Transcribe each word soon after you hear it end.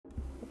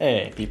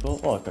Hey people,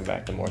 welcome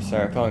back to more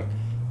Cyberpunk.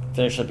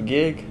 Finish up a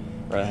gig.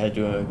 We're ahead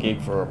to a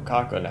gig for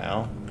Kako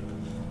now.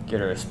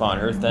 Get her to spawn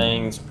her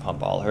things,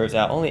 pump all hers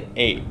out. Only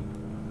 8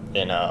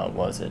 in what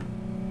was it?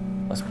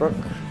 Westbrook.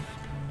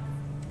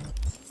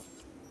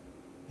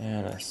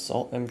 And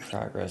assault in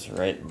progress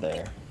right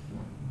there.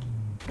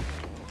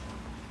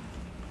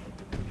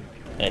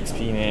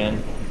 XP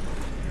man.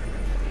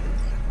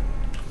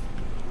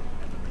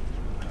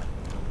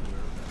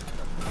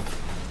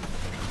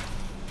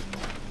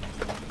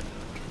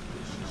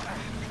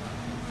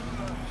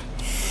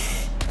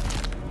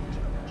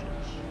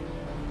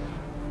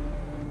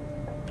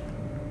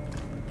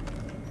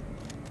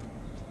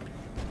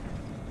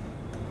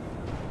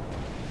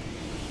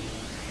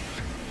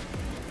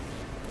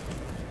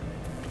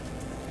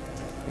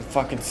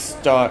 Fucking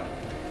stuck.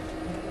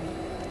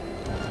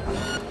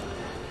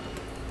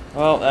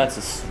 Well, that's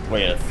a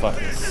way to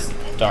fucking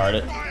start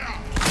it.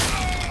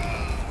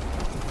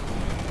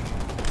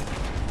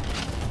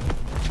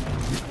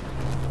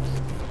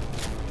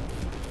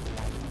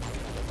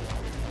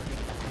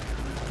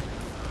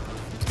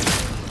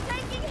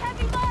 Taking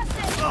heavy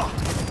losses.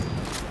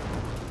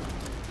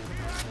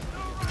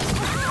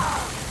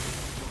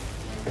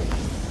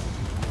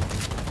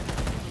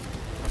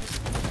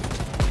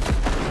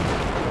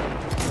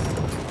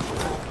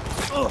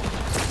 Oh,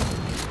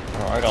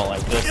 I don't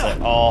like this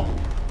at all.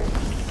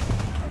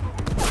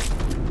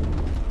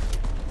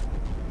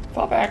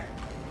 Fall back.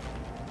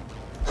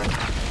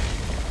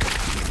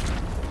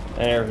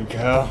 There we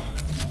go.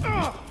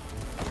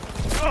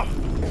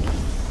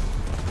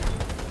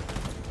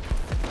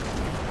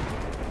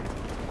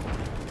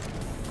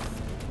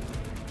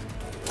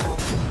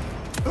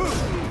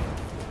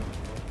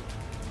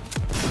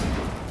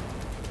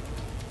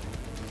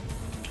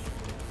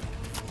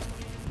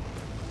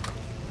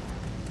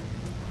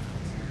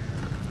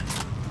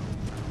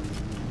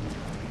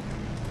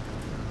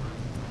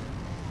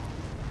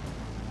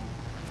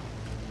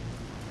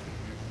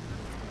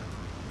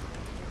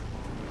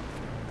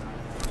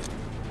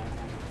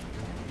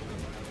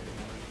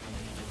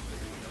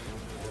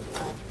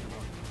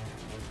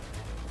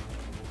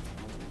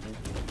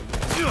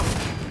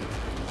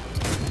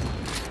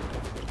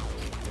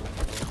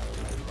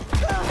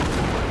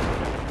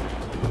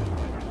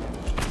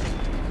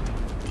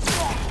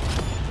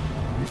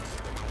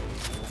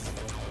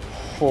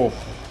 Oh.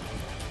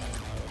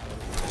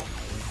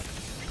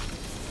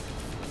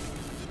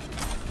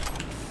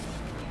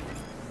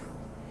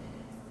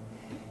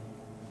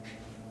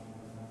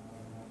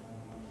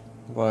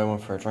 Boy, I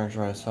went for a drunk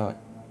try to suck.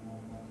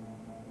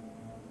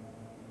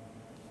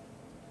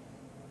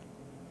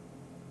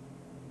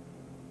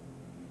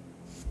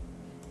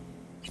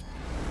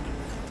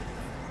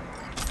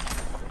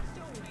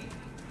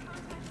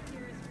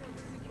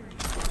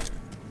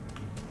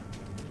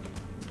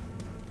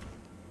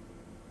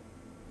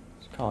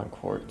 Calling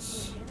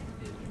quartz.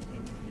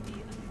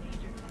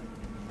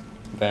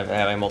 Bad for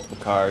having multiple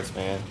cards,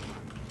 man.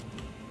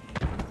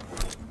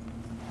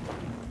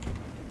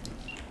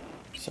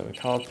 So we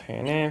called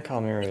Panam, call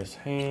Meredith's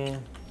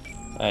hand.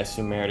 I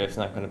assume Meredith's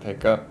not going to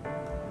pick up.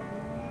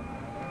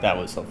 That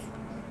was a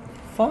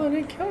fun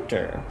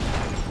encounter.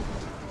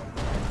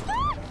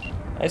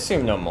 I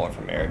assume no more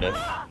from Meredith.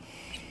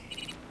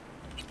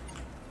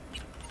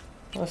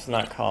 Let's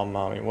not call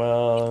Mommy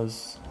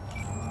Wells.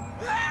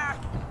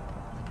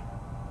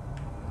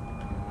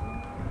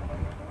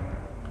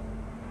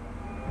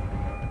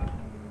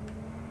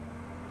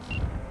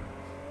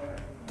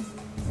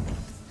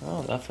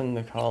 Oh, nothing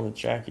to call to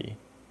Jackie.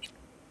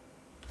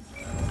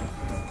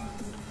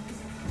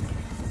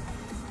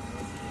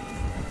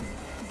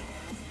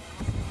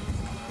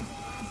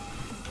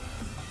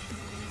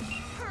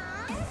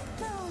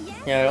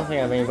 Yeah, I don't think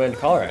I have anybody to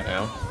call right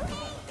now.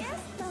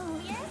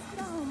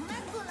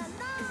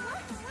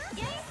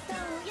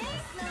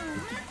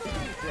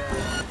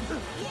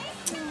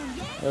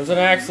 It was an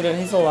accident,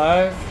 he's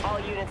alive. All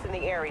units in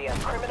the area.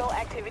 Criminal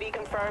activity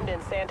confirmed in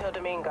Santo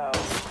Domingo.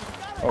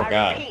 Oh god.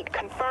 I repeat,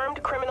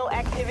 confirmed criminal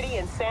activity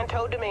in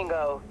Santo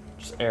Domingo.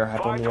 Just air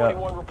hyping me up.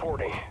 521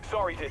 reporting.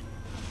 Sorry to...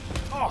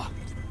 Oh.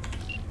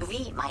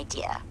 V, my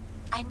dear,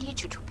 I need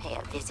you to pay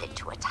a visit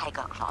to a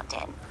Tyger Claw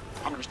den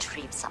and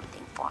retrieve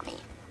something for me.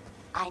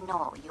 I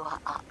know you are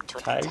up to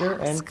the Tyger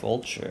task. and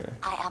Vulture.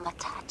 I am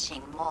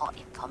attaching more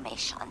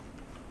information.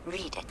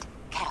 Read it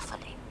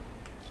carefully.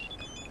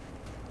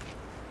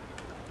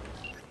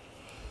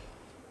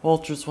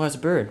 Vulture's wise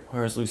bird,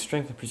 wears loose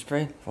strength and proves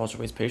prey. Vulture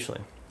waits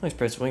patiently. Only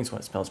spreads wings when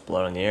it smells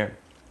blood in the air.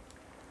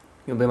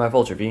 You'll be my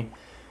Vulture, V.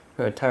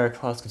 Tyger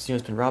Claws consumer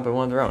has been robbed by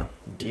one of their own.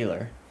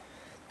 Dealer.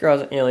 Girl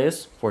has an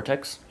alias,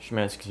 Vortex. She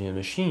manages to consume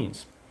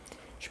machines.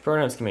 She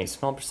pronouns can make a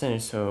small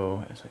percentage,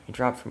 so you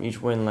drop from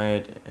each win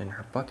landed in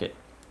her bucket.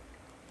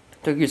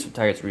 It took years for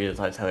Tigers to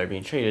realize how they're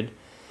being traded.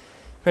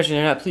 Imagine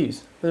they're not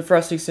pleased, but the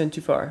ferocity extended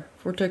too far.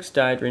 Vortex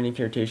died during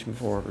interrogation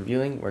before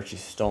revealing where she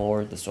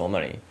stole the stolen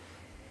money.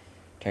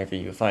 Time for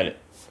you to find it.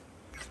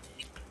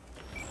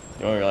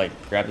 You want to like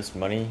grab this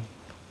money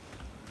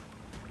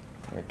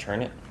and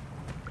return it?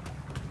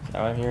 Is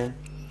that what I'm hearing?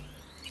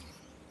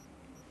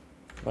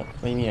 What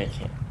do you mean I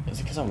can't? Is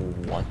it because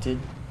I'm wanted?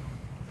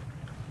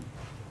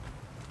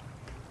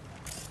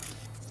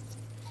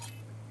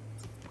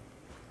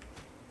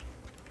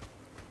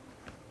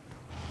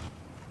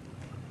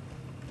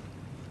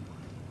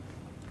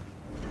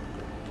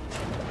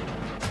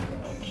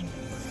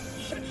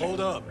 Hold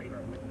up.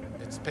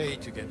 It's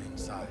paid to get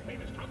inside.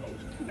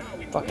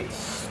 Fucking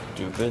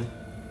stupid.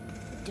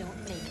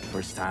 Don't leave.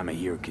 First time I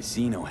hear a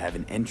casino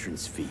having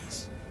entrance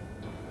fees.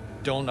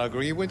 Don't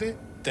agree with it?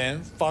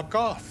 Then fuck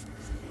off.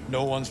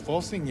 No one's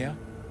forcing you.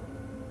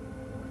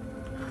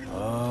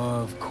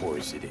 Of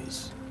course it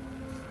is.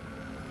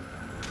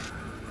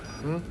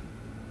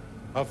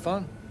 Have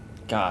fun.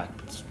 God.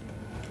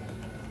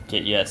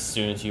 Get you as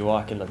soon as you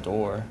walk in the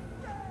door.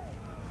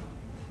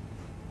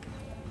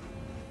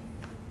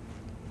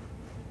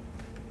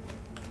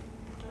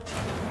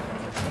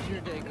 How's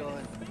your day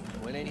going?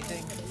 Win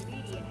anything?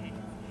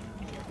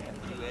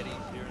 Few eddies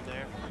here and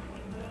there.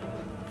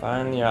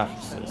 Find the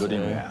offices. Good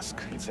thing you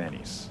ask. It's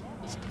Annie's.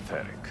 It's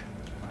pathetic.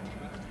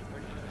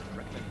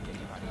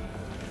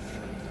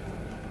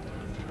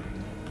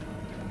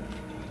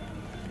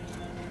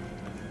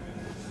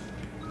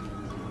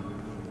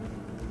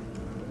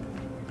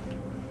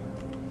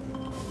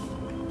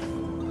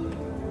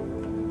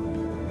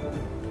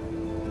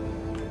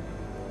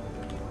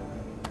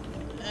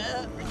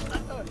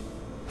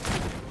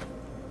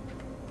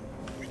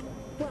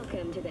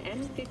 Welcome to the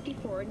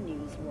M54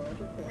 News World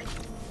Report.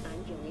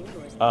 I'm Julian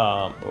Dorsey.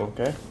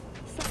 Okay.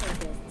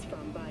 Scientists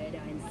from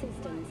Biodyne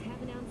Systems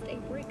have announced a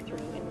breakthrough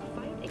in the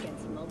fight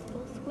against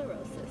multiple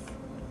sclerosis.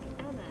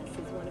 MS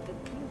is one of the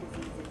few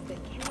diseases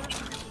that cannot be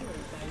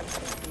cured by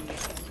replacing the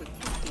affected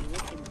tissue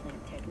with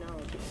implant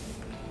technology.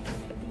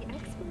 But the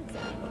experts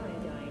at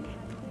Biodyne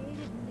have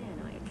created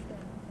nanites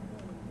that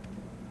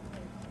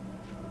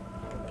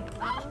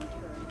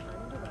long-term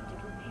undirected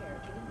repair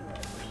to the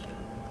nerve tissue.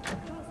 The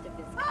cost of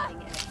this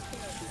cutting-edge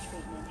therapy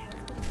treatment has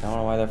been I don't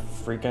know why they're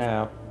freaking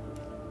out.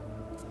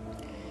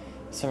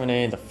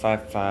 7A to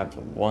 5.5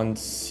 to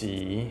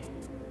 1C.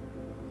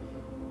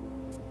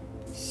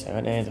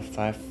 7A to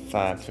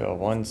 5.5 to a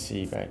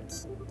 1C, right?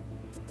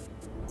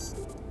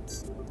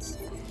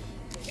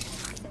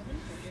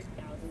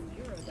 700,000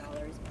 euro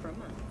dollars per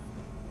month.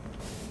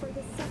 For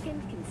the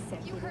second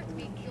consecutive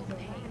week, the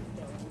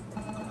hospitals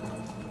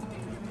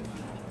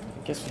I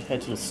guess we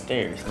head to the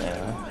stairs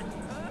now.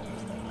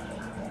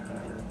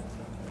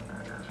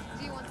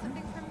 Do you want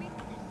something from me?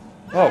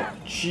 Oh,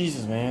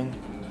 Jesus, man.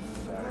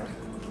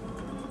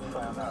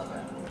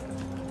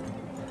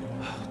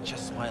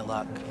 Just my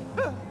luck.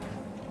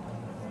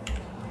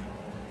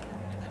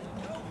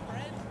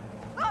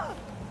 I'll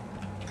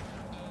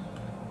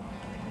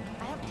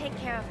take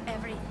care of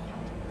everything.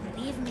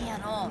 Leave me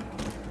alone.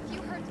 If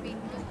you hurt me,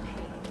 you'll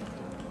pay.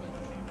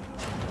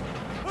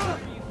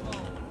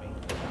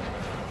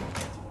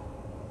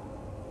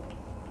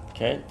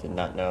 Okay, did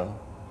not know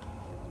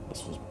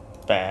this was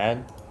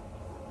bad.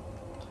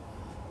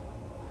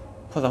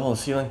 Put the hole in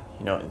the ceiling,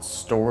 you know, in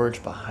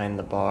storage behind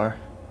the bar.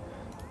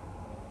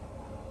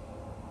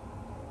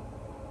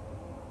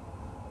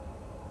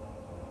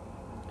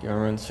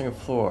 You're on the second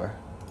floor.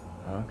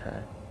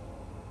 Okay.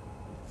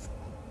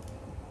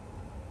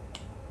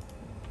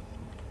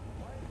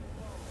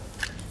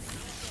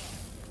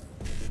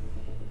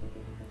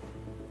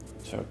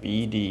 So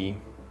BD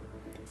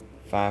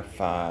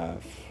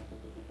 5.5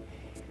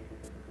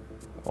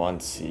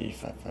 1C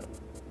 5.5.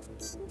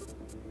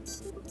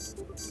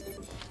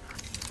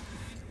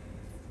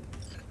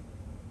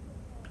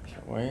 So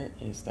where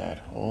is that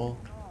hole?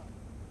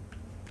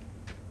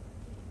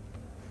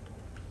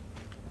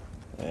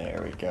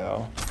 There we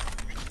go.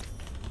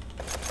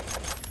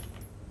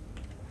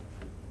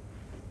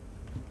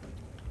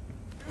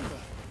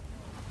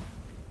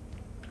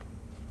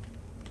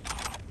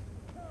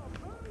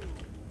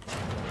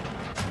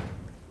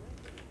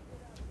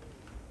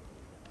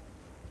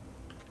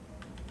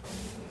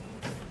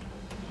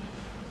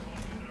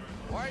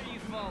 Why are you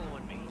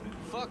following me?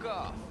 Fuck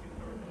off.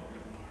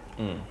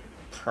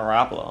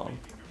 Problem.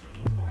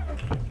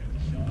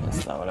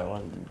 That's not what I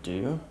wanted to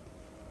do.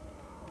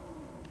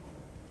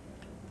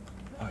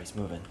 Oh, he's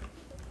moving.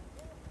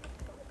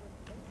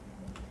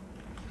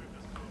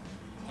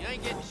 You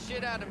ain't getting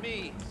shit out of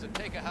me, so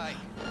take a hike.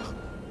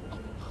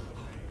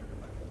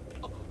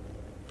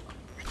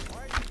 Why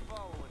are you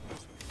following me?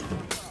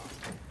 Fuck off.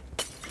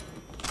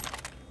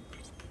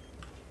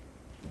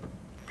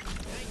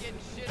 You ain't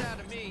getting shit out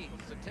of me,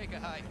 so take a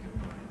hike.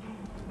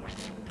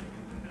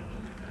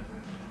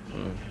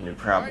 New Why are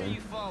problem.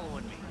 you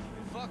following me?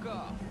 Fuck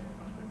off.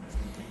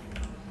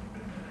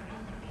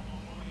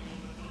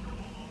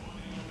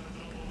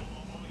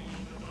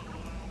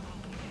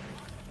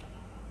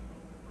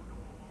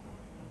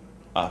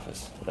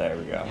 Office. There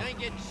we go. You ain't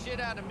getting shit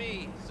out of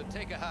me, so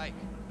take a hike.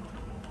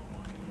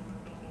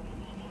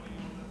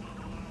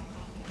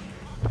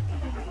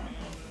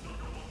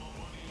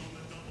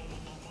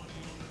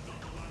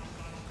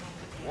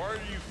 Why are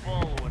you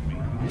following me?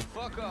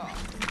 Fuck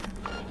off.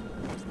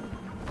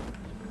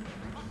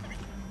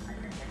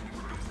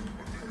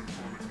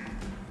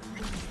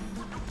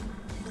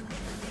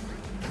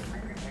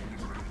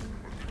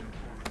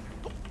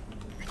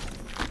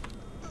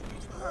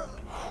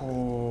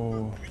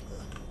 Oh.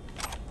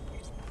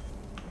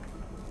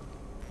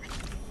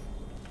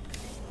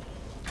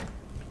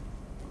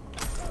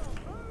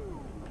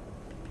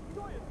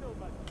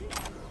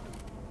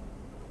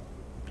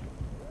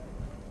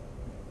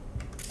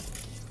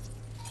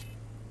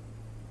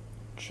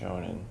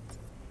 Jonan.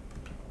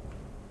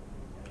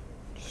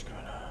 Just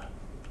gonna.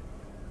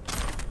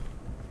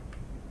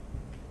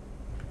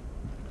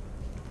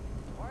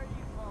 Why are you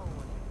following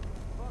me?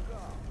 Fuck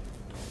off.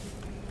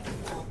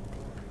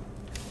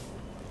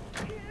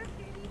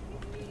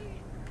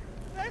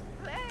 Let's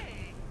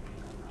play.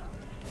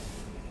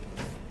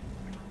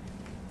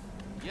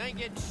 You ain't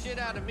getting shit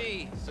out of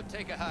me, so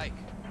take a hike.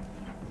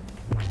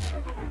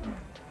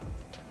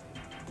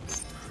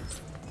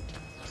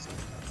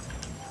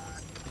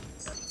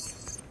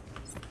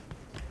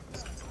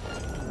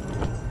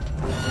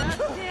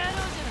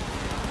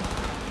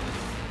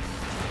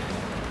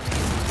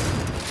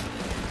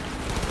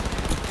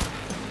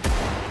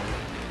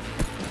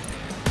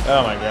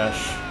 Oh my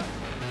gosh.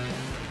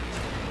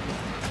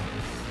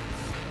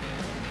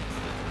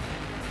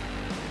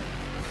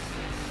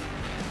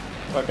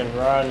 Fucking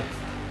run.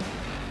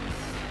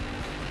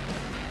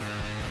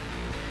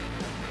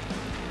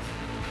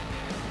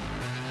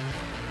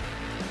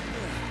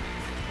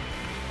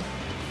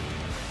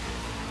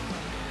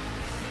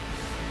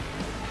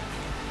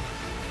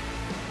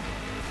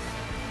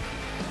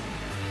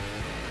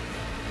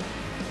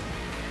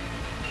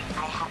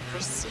 I have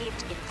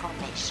received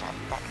information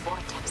that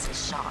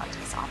Vortex's shard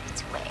is on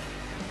its way.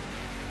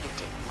 You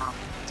did not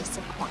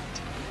disappoint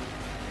me.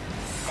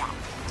 That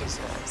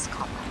deserves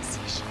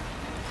compensation.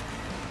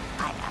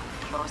 I am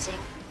closing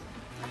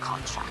the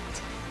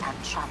contract and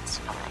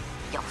transferring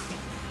your fee.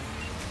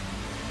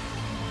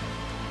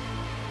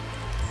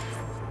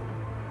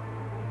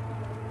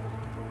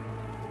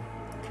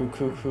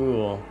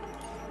 Cool.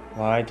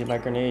 Why did my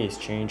grenades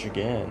change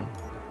again?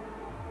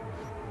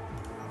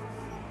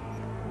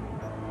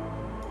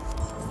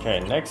 Okay,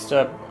 next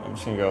up, I'm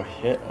just gonna go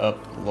hit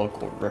up the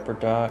local Ripper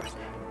Dock.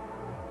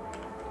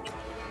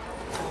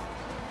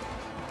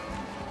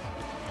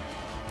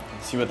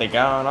 See what they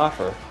got on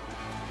offer.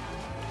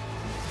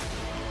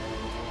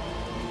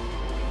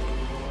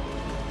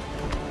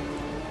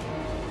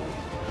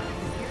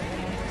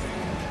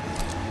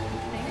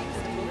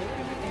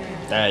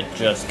 I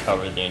just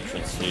covered the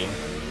entrance fee.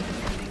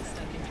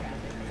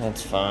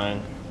 That's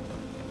fine.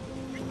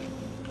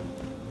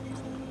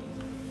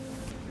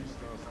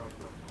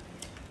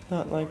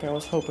 Not like I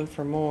was hoping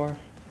for more.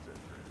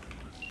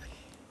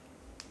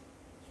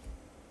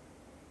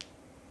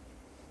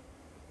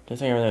 Don't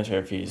think I'm gonna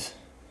share fees.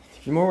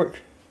 A few more work.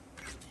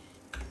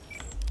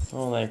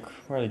 Oh, like,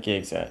 where are the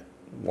gigs at?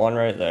 1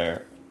 right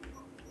there.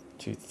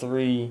 2,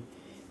 3.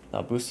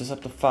 That'll boost us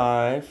up to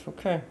 5.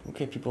 Okay,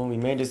 people. We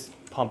may just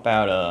pump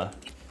out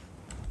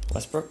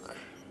Westbrook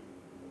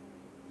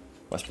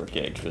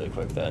gigs really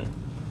quick then.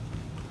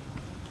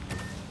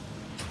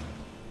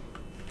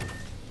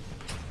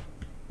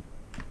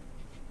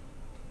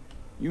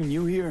 You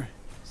new here?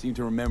 Seem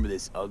to remember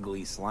this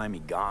ugly, slimy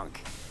gonk.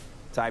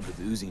 Type with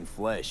oozing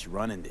flesh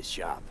running this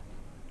shop.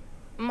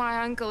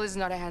 My uncle is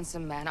not a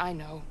handsome man, I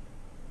know.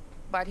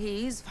 But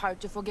he is hard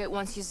to forget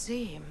once you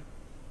see him.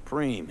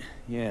 Preem,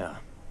 yeah.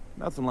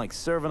 Nothing like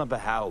serving up a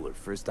howler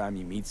first time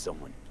you meet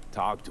someone.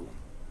 Talk to him.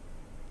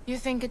 You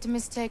think it's a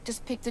mistake to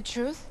speak the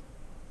truth?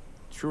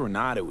 True or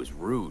not, it was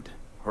rude.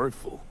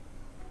 Hurtful.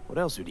 What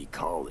else would he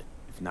call it,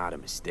 if not a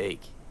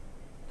mistake?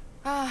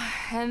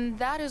 And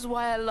that is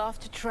why I love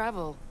to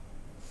travel.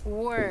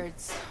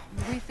 Words.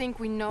 We think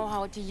we know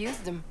how to use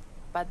them,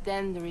 but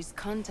then there is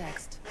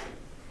context.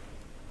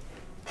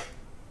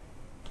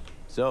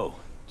 So,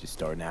 just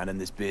starting out in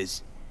this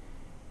biz?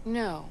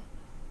 No.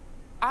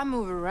 I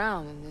move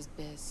around in this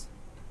biz.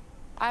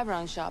 I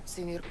run shops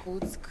in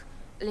Irkutsk,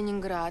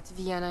 Leningrad,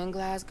 Vienna, and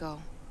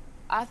Glasgow.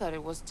 I thought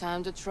it was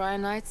time to try a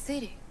night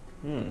city.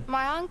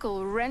 My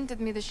uncle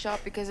rented me the shop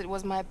because it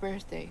was my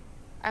birthday.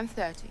 I'm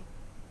 30.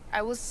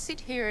 I will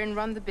sit here and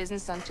run the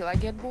business until I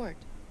get bored.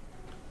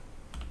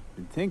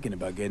 Been thinking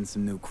about getting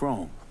some new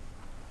chrome.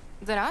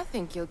 Then I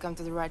think you'll come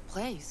to the right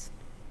place.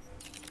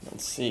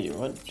 Let's see,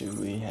 what do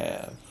we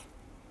have?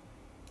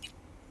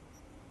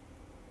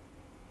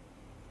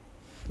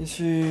 Let's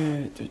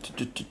see.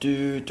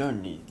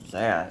 Don't need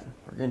that.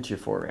 We're getting to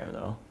 4 RAM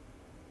though.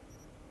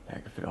 I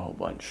can fit a whole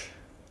bunch.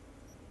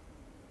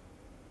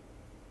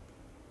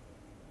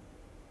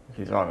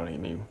 These are all gonna give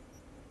me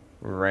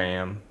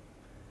RAM.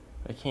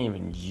 I can't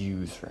even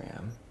use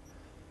RAM.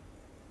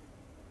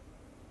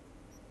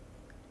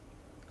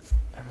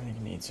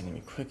 Everything needs an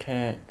enemy quick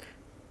hack.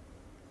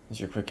 Is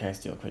your quick hacks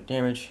deal quick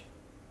damage?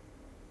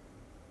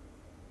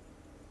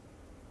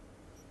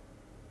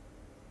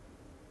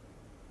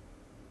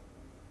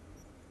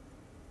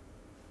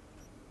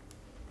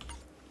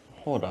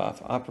 Hold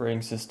off.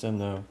 Operating system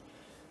though.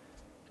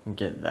 Can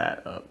get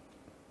that up.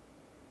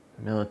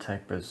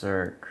 Militech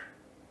Berserk.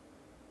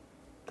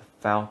 The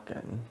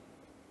Falcon.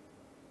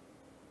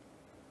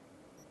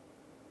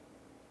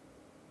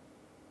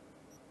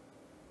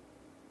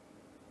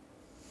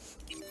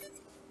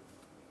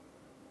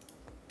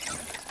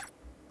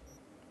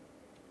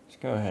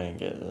 go ahead and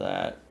get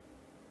that.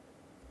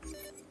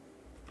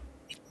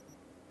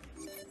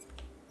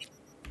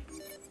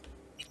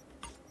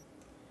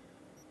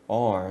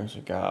 Arms,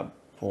 we got a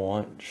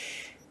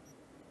bunch.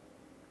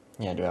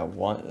 Yeah, do I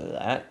want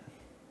that?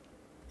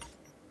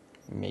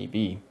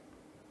 Maybe.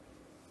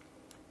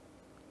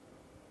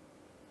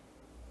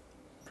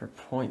 Per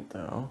point,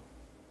 though.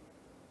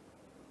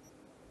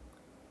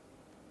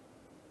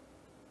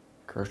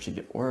 Crochet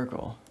the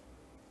Oracle.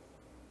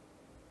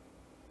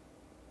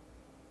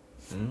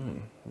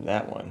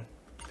 That one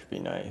could be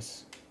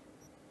nice.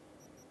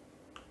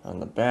 On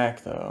the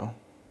back, though.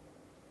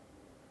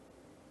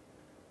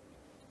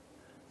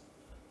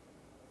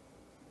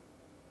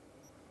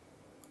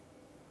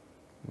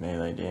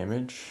 Melee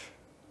damage.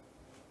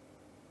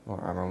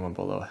 More armor when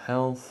below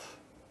health.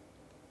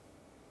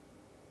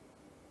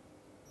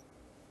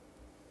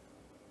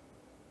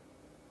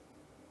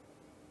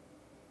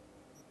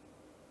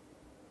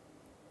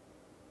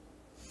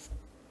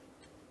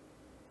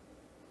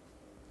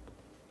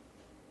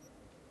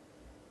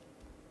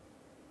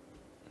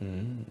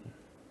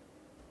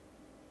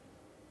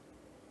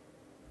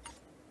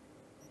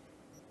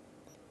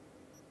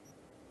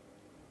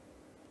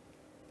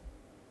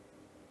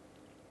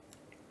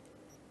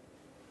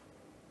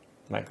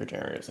 Micro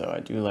generators, though, I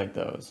do like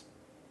those.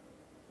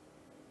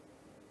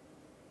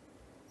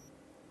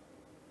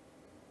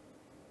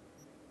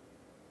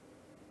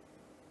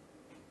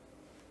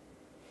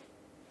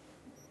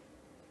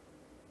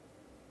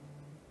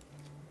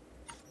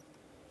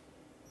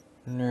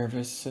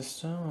 Nervous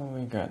system,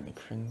 we got the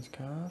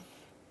Krinskov.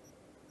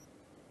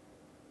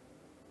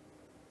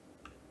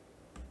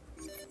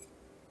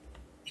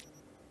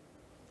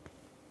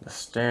 The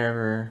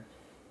Stabber,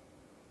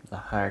 the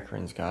High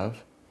Krinskov.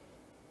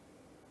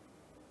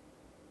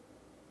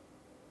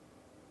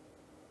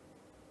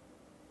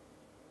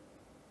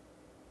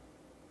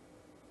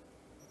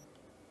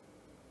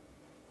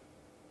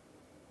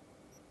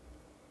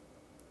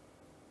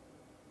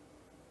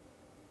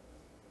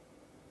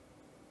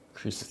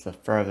 Increases the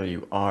farther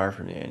you are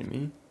from the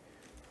enemy.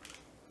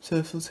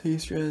 Successful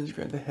haste strategy,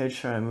 grant the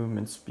headshot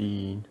movement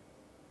speed.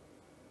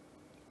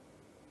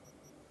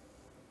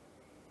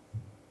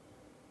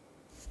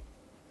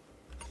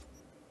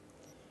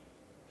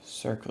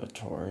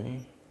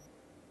 Circulatory.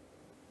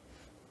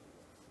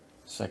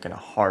 Second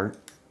heart.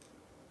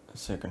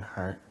 Second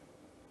heart.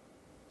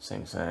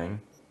 Same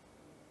thing.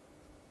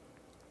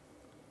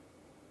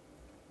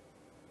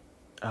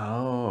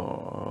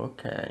 Oh,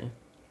 okay.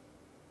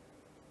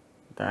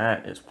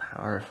 That is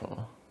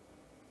powerful.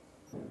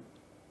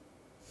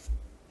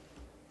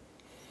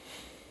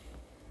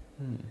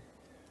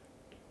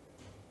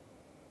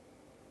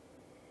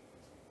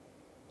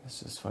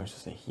 This is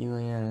functions the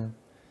helium.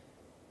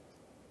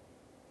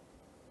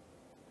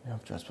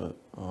 Help just with.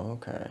 Oh,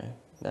 okay,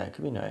 that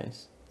could be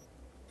nice.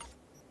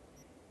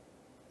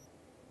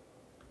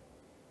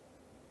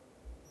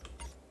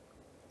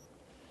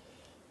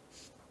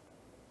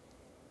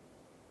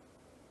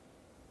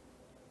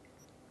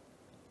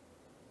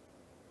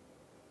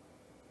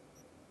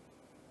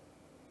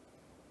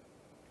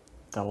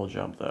 Double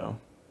jump though.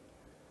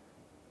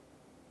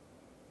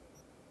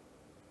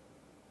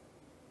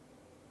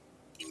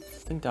 I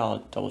think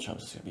double jump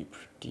is gonna be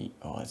pretty.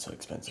 Oh, that's so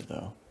expensive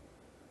though.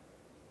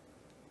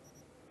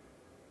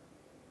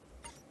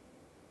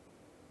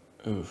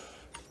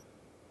 Oof.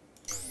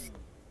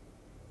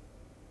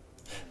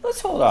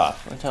 Let's hold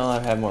off until I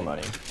have more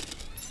money.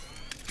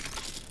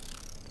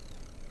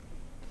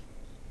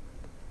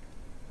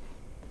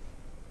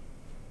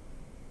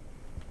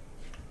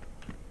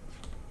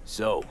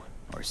 So,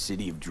 our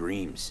city of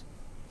dreams.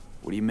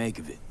 What do you make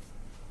of it?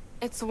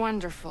 It's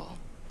wonderful.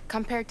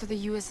 Compared to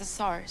the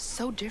USSR,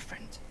 so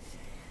different.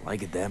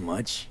 Like it that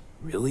much?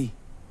 Really?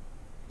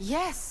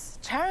 Yes,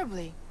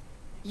 terribly.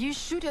 You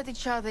shoot at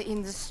each other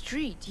in the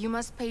street. You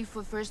must pay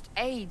for first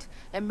aid,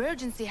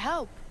 emergency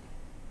help.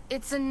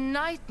 It's a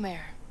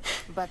nightmare,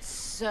 but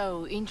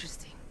so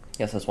interesting.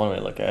 Guess that's one way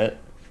to look at it.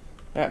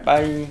 Alright,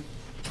 bye.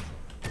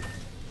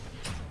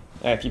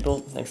 Alright,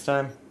 people, next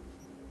time,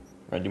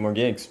 we're gonna do more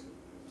gigs.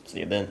 See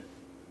you then.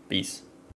 Peace.